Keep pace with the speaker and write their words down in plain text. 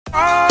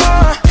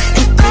And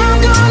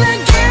I'm gonna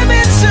give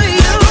it to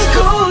you.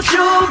 Gold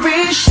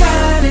jewelry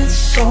shining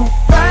so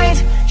bright,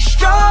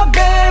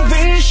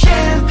 strawberry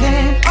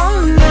champagne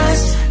on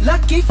us.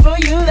 Lucky for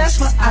you, that's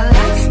what I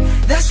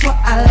like. That's what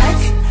I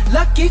like.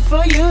 Lucky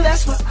for you,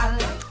 that's what I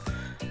like.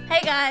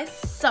 Hey guys,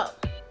 so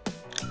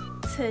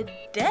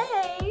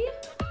today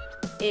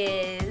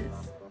is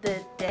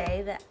the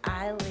day that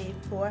I leave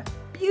for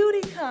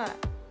BeautyCon.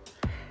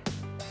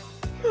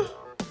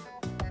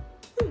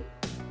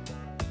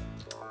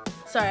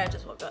 Sorry, I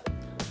just woke up.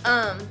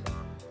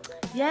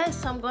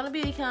 Yes, I'm going to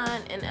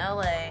BeautyCon in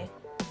LA.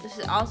 This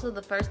is also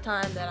the first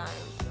time that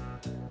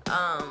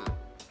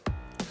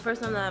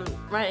I'm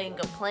riding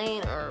a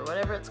plane or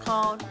whatever it's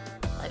called.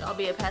 Like, I'll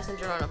be a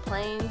passenger on a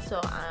plane,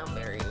 so I'm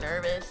very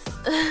nervous.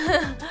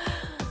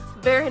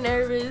 Very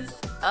nervous.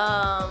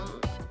 I'm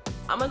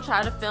gonna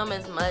try to film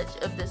as much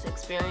of this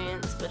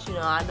experience, but you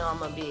know, I know I'm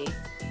gonna be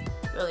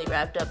really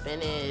wrapped up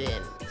in it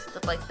and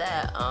stuff like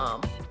that.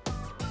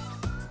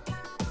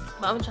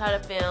 But I'm gonna try to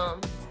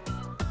film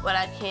what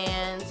I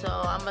can. So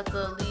I'm about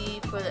to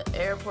leave for the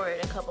airport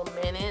in a couple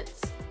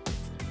minutes,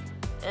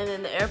 and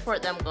then the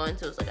airport that I'm going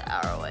to is like an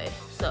hour away.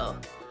 So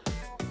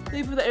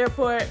leave for the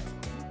airport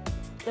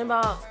in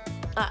about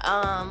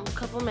a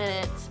couple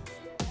minutes,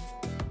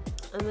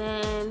 and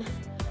then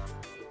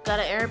got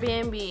an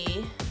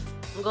Airbnb.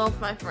 I'm going with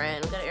my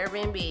friend. Got an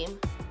Airbnb,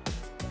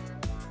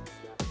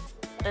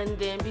 and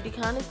then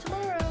BeautyCon is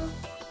tomorrow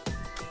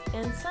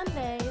and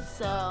Sunday,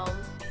 so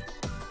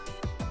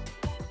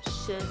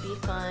should be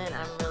fun.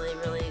 I'm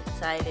really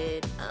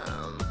excited.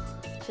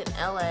 It's in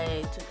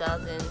LA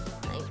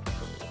 2019,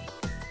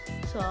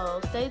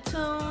 so stay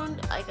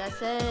tuned. Like I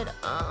said,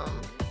 I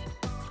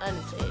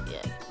didn't say it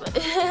yet,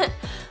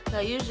 but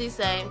I usually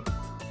say,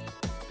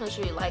 make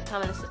sure you like,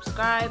 comment, and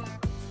subscribe.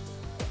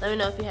 Let me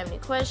know if you have any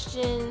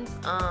questions.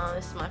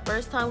 This is my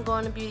first time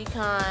going to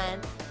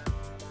BeautyCon.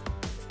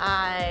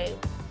 I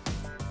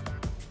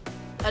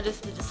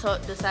just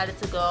decided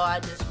to go. I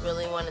just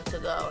really wanted to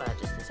go, and I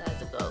just decided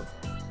to go.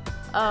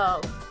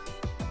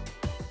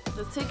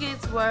 The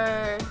tickets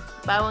were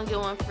buy one get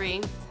one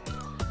free.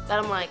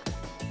 Got them like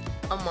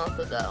a month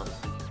ago.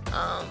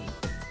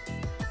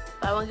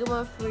 Buy one get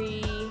one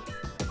free.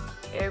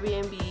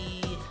 Airbnb.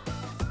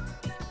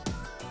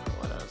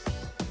 What else?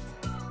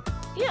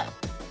 Yeah.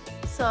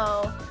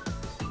 So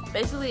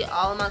basically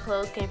all of my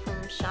clothes came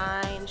from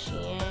Shein.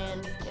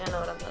 You know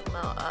what I'm talking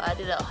about. I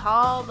did a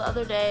haul the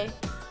other day,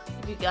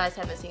 if you guys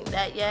haven't seen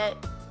that yet.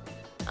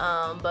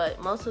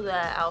 But most of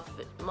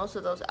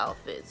those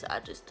outfits I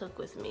just took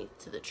with me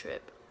to the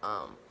trip.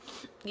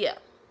 Yeah.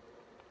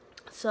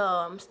 So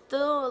I'm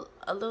still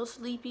a little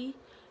sleepy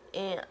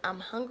and I'm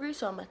hungry,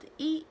 so I'm about to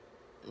eat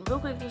real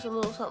quick, just a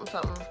little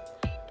something,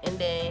 and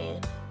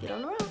then get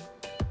on the road.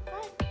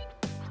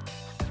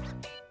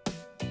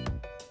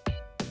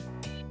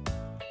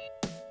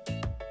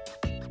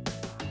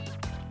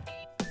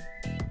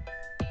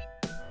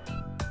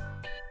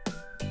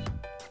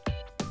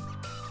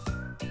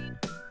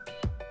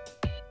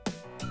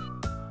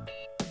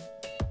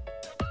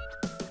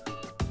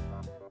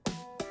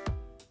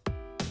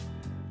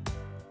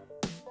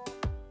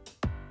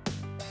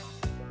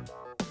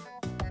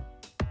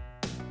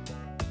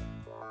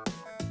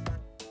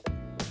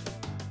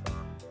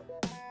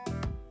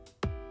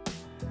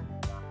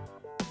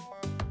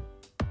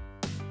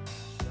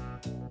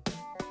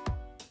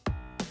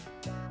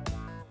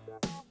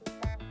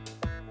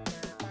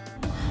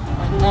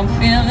 I'm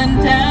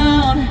feeling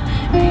down,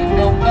 ain't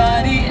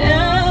nobody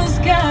else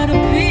gotta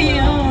be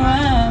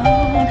around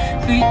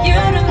for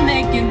you to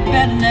make it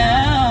better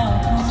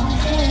now.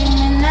 Take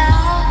me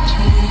now,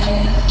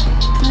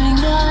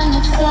 bring on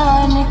the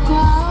solid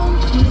ground.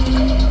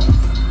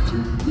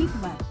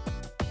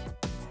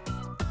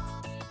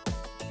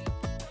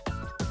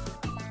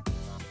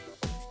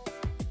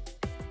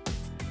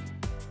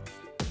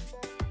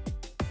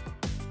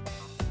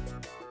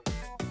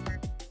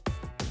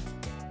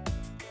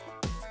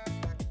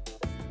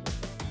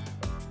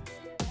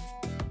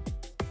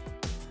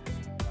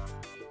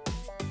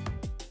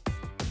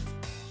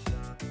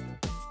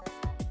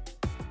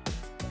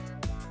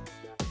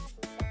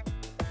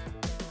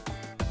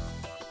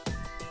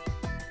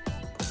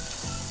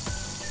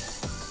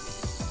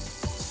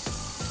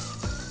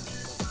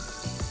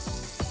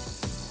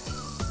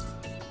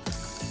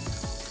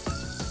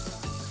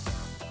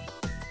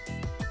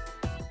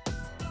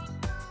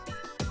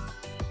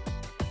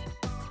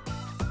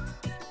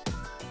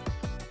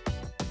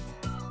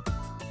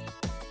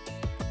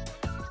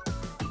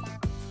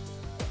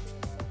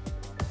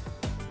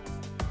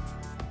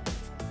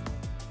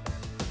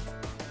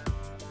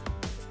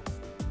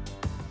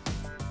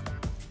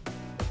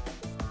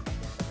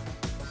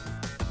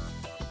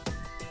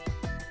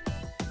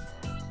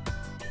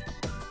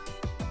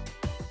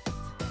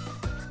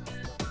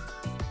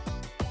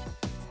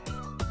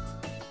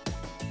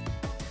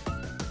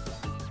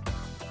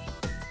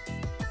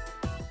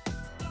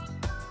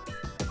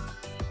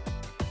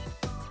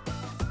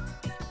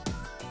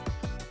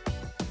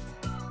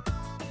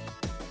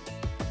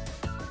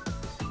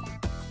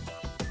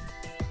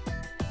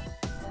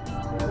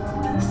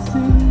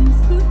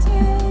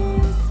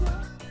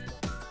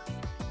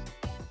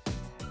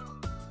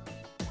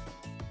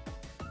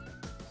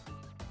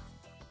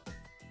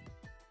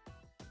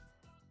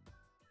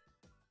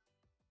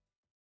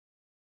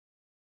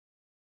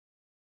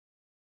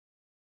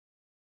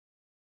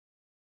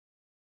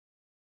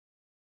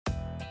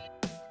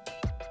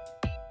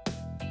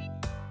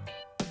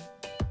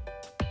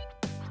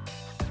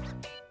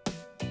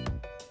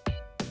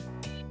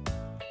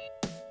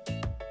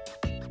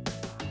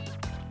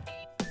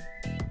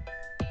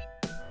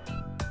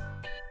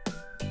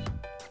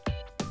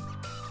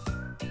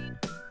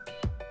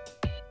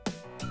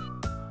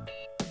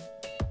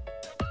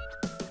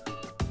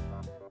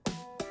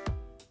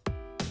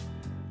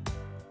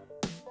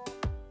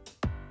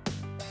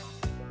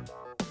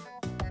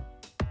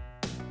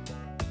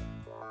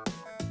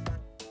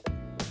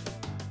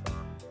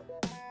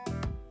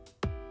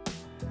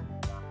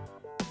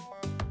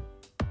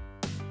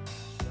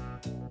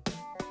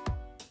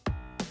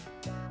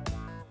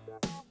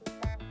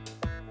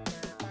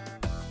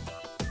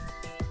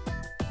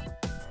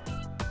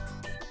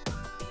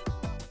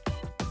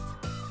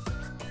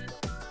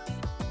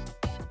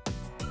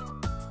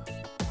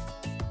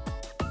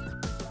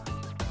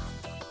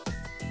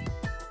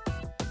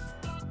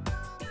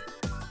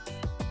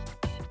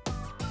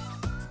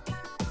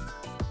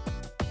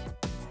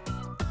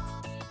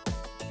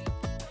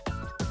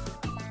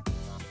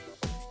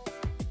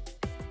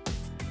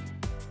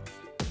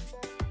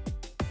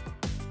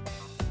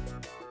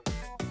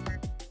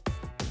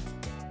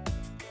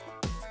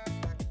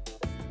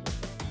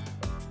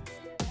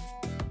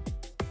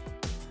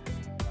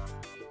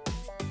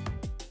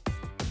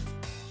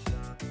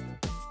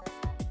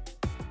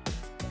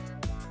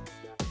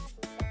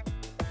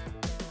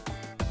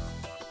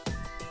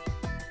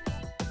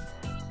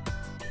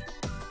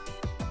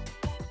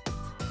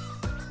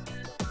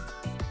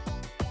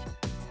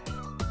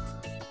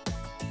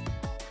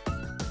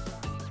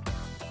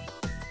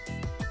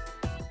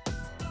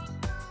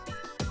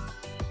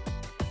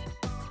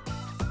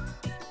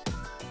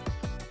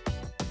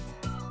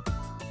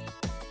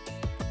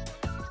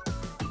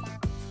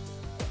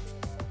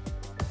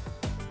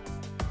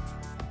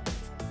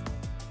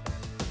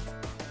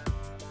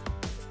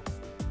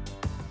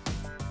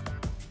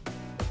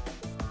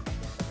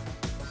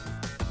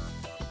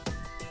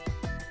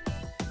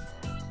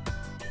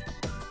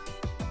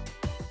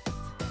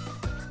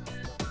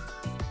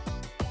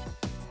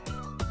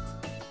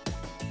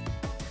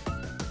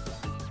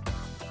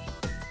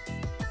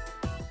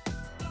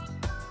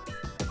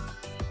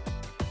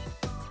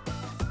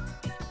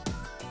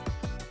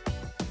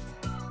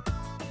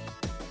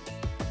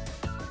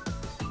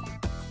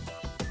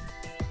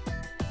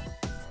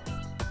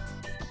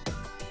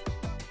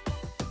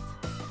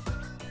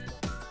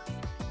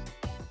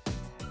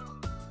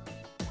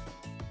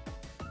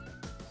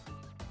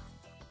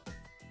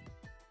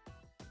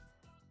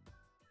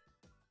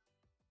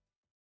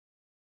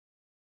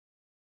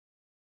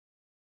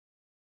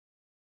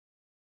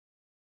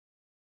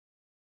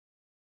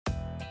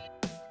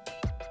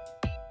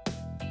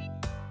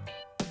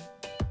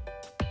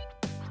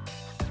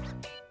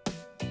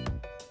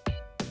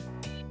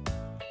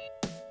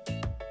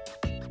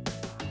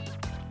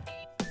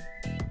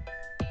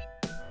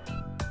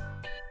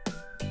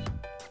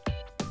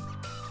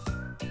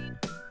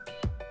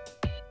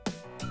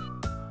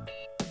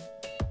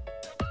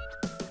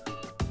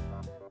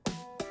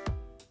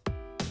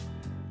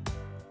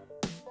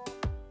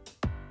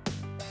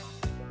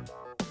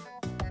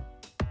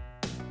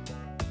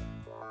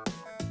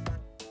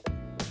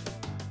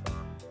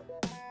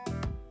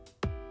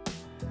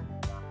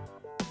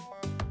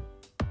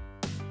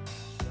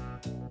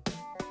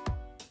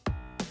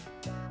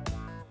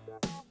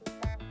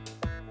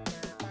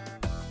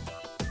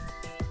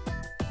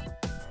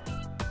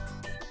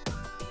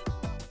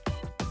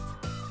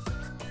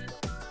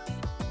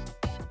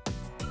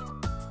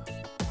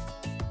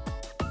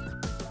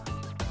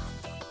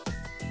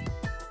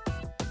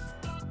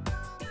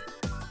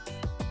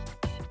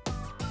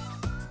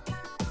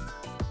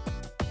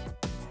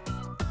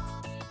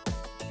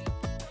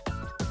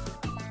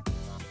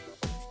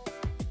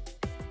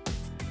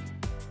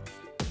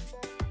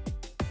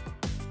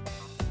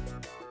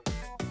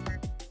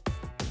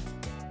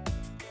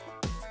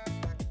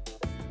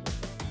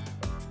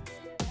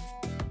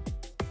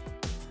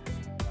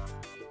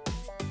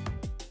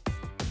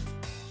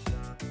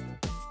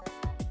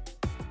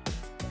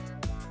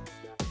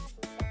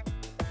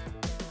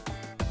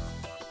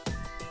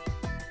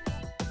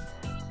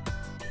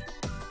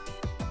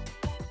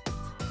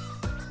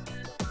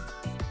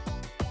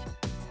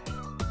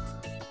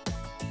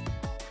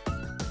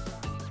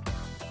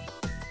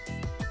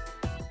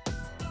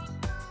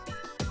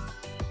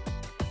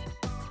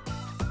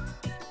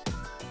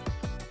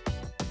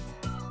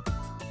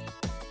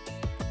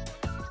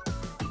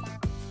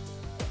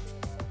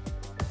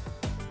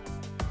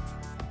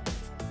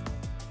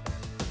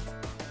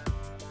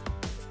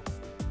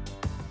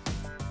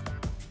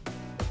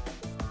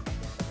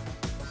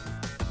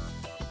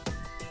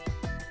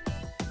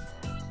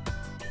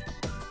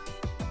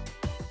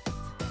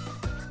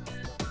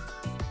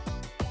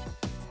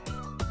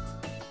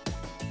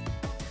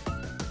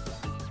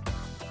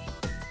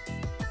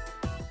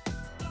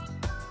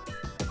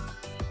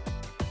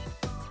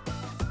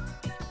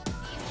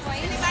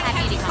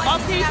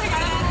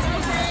 BeautyCon.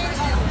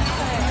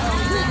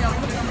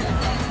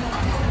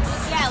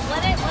 Yeah,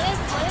 what is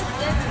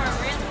this for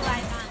really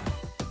like on?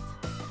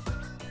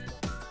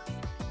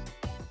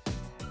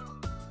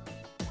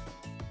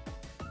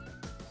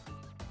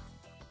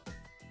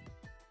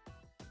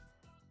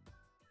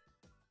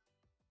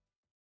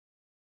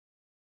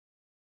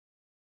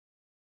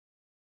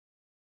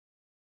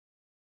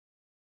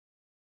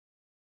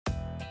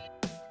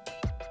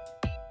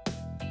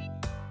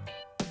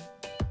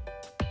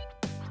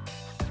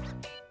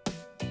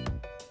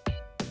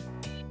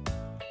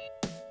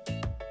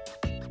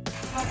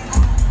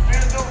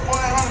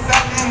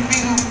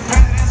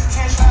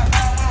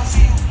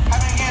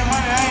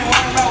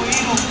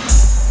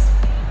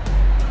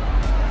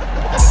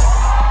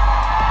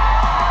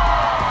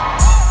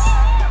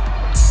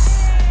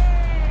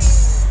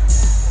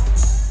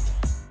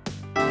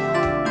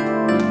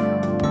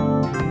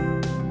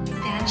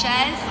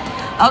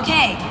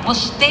 Okay, well,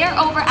 they're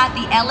over at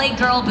the LA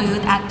Girl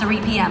booth at 3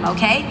 p.m.,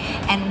 okay?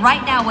 And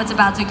right now what's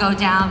about to go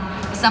down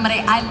is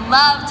somebody I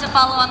love to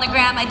follow on the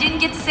gram. I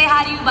didn't get to say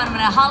hi to you, but I'm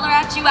gonna holler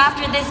at you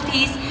after this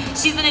piece.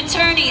 She's an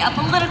attorney, a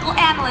political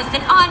analyst,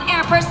 an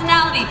on-air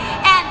personality,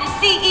 and the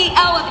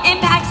CEO of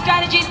Impact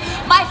Strategies.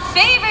 My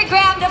favorite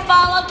gram to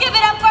follow. Give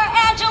it up for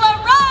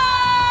Angela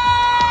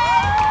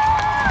Rye!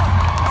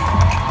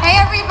 Hey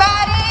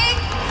everybody!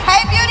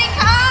 Hey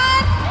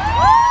BeautyCon!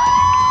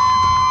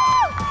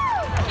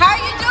 How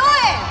you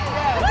doing?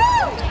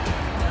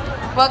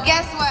 Well,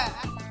 guess what?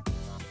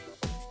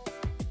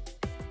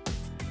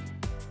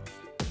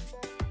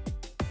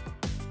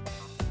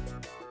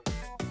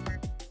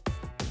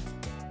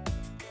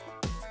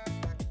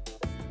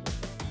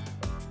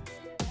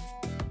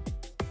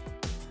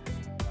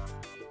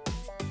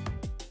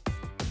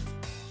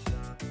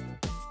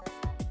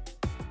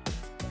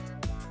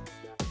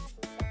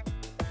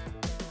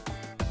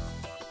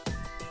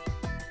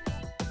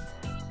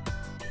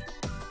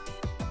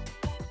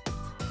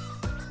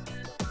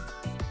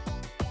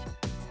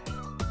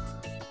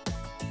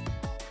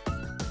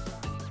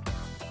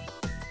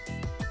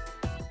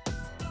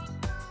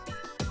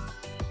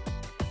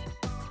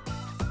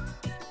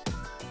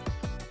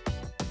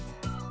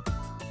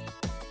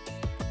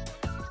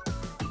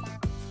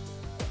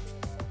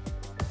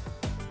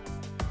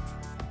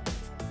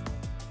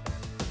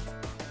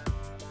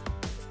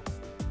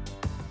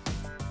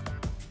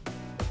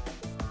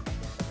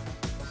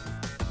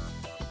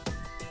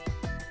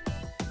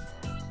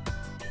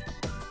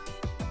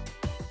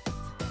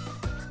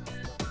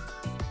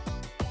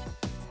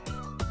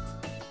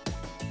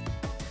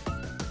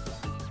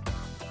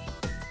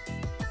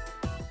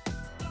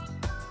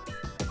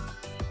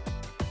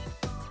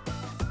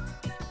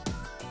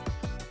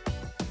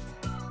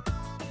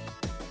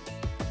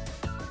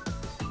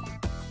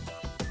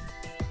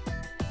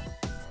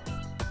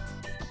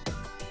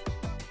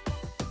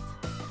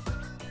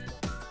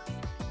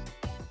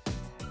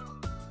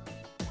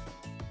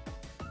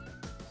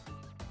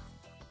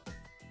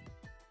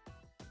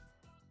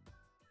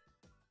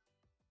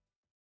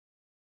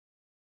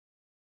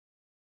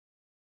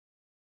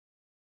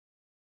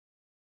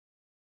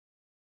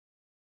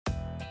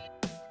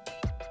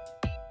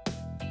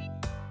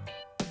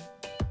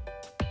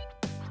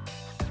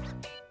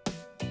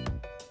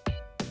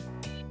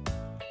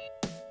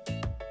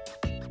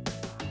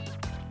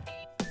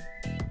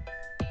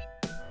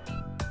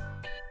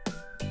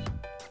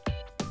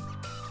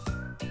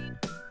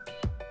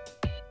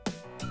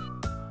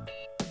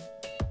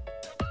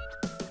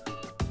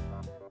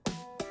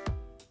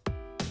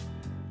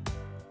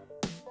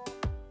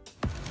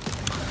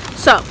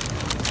 So,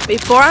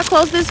 before I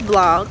close this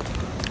vlog,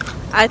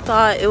 I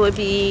thought it would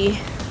be,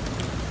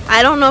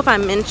 I don't know if I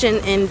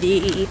mentioned in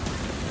the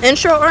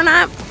intro or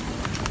not,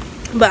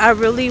 but I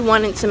really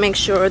wanted to make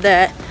sure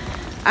that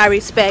I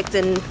respect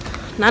and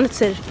not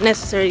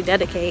necessarily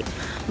dedicate,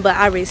 but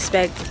I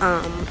respect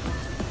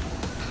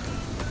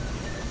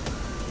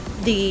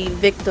the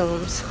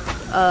victims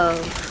of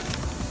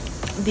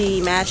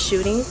the mass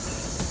shooting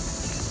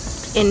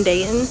in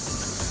Dayton,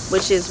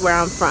 which is where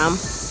I'm from.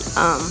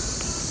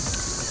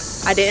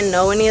 I didn't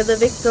know any of the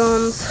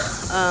victims.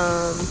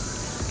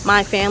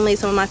 My family,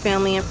 some of my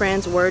family and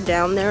friends were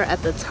down there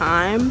at the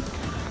time.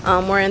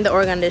 We're in the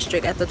Oregon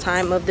district at the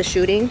time of the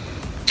shooting.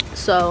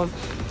 So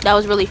that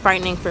was really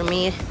frightening for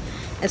me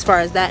as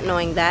far as that,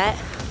 knowing that.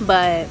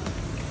 But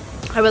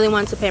I really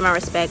wanted to pay my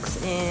respects,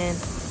 and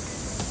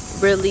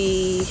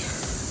really,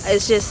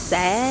 it's just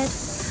sad.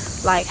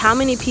 Like, how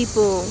many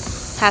people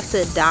have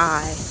to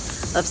die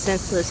of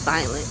senseless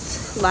violence?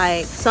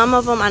 Like, some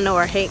of them I know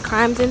are hate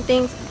crimes and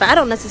things, but I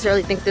don't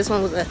necessarily think this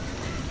one was a,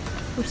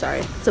 I'm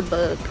sorry, it's a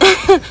bug.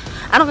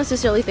 I don't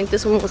necessarily think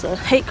this one was a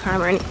hate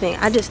crime or anything.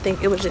 I just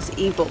think it was just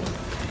evil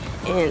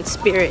and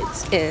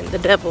spirits and the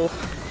devil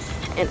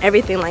and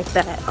everything like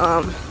that.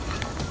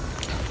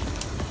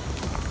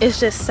 It's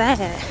just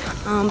sad.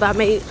 But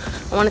I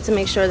wanted to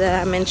make sure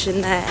that I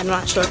mentioned that. I'm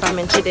not sure if I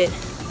mentioned it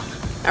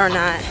or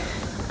not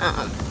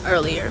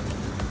earlier,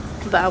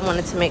 but I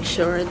wanted to make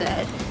sure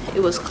that it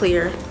was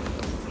clear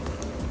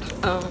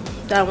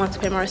that I wanted to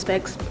pay my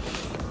respects,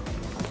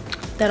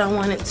 that I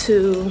wanted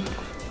to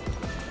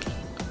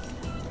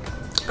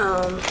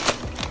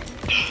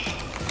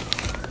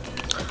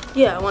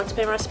yeah, I want to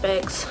pay my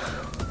respects.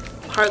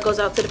 Heart goes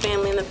out to the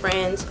family and the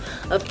friends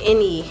of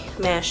any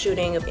mass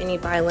shooting, of any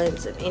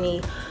violence, of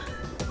any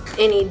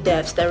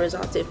deaths that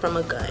resulted from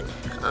a gun,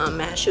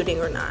 mass shooting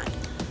or not.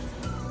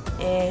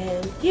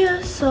 And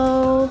yeah,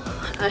 so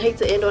I hate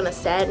to end on a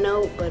sad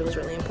note, but it was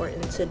really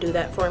important to do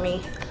that for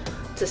me,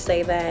 to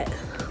say that,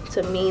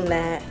 to mean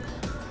that.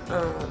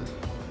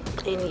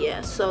 And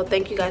yeah, so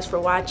thank you guys for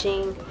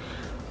watching.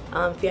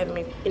 If you have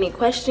any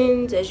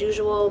questions, as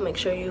usual, make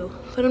sure you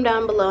put them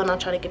down below and I'll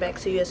try to get back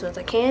to you as soon as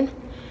I can.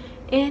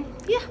 And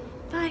yeah,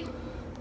 bye.